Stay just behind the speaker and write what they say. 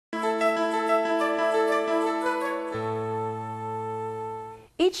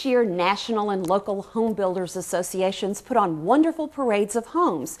Each year, national and local home builders associations put on wonderful parades of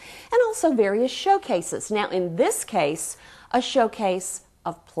homes and also various showcases. Now, in this case, a showcase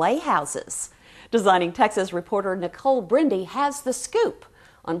of playhouses. Designing Texas reporter Nicole Brindy has the scoop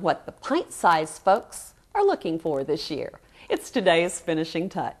on what the pint-sized folks are looking for this year. It's today's finishing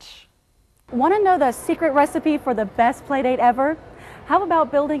touch. Want to know the secret recipe for the best playdate ever? How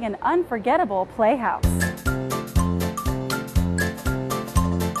about building an unforgettable playhouse?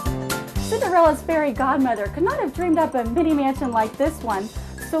 Cinderella's fairy godmother could not have dreamed up a mini mansion like this one.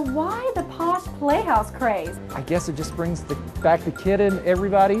 So why the posh playhouse craze? I guess it just brings back the kid in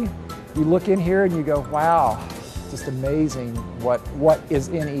everybody. You look in here and you go, wow, just amazing what is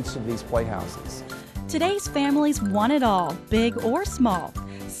in each of these playhouses. Today's families want it all, big or small.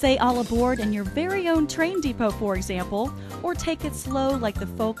 Say all aboard in your very own train depot, for example, or take it slow like the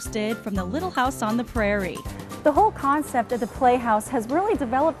folks did from the Little House on the Prairie. The whole concept of the playhouse has really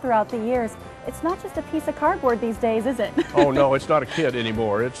developed throughout the years. It's not just a piece of cardboard these days, is it? Oh no, it's not a kit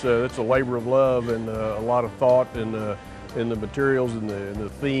anymore. It's a labor of love and a lot of thought in the materials and the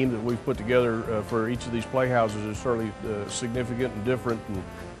theme that we've put together for each of these playhouses is certainly significant and different, and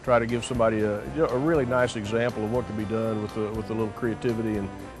try to give somebody a really nice example of what can be done with a little creativity and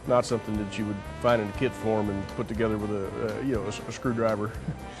not something that you would find in a kit form and put together with a screwdriver.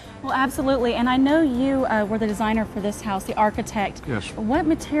 Well, absolutely. And I know you were the designer for this house, the architect. Yes. What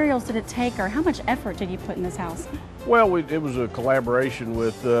materials did it take, or how much effort did you put in this house? Well, it was a collaboration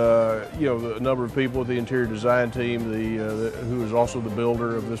with a number of people with the interior design team, who is also the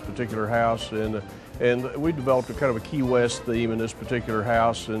builder of this particular house, and we developed a kind of a Key West theme in this particular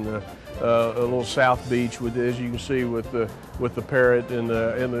house, and a little South Beach with, as you can see, with the parrot and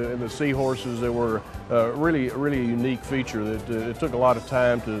the seahorses. They were really a unique feature that it took a lot of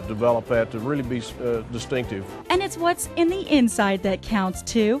time to develop that to really be distinctive. And it's what's in the inside that counts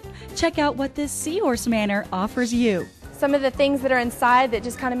too. Check out what this Seahorse Manor offers you. Some of the things that are inside that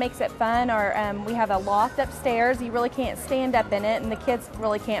just kind of makes it fun are we have a loft upstairs. You really can't stand up in it, and the kids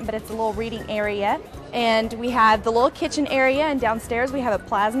really can't, but it's a little reading area. And we have the little kitchen area, and downstairs we have a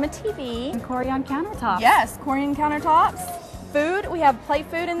plasma TV. And Corian countertops. Yes, Corian countertops. Food, we have play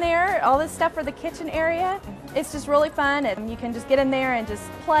food in there, all this stuff for the kitchen area. It's just really fun, and you can just get in there and just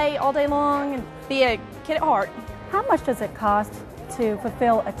play all day long and be a kid at heart. How much does it cost to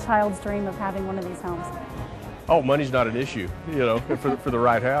fulfill a child's dream of having one of these homes? Oh, money's not an issue, for the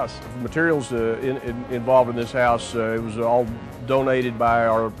right house. The materials involved in this house, it was all donated by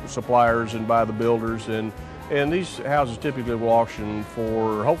our suppliers and by the builders, and these houses typically will auction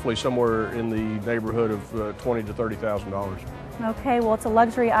for hopefully somewhere in the neighborhood of $20,000 to $30,000. Okay, well, it's a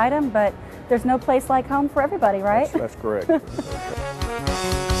luxury item, but there's no place like home for everybody, right? That's correct.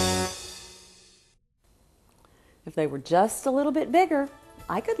 If they were just a little bit bigger,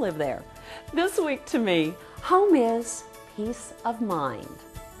 I could live there. This week to me, home is peace of mind.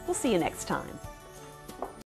 We'll see you next time.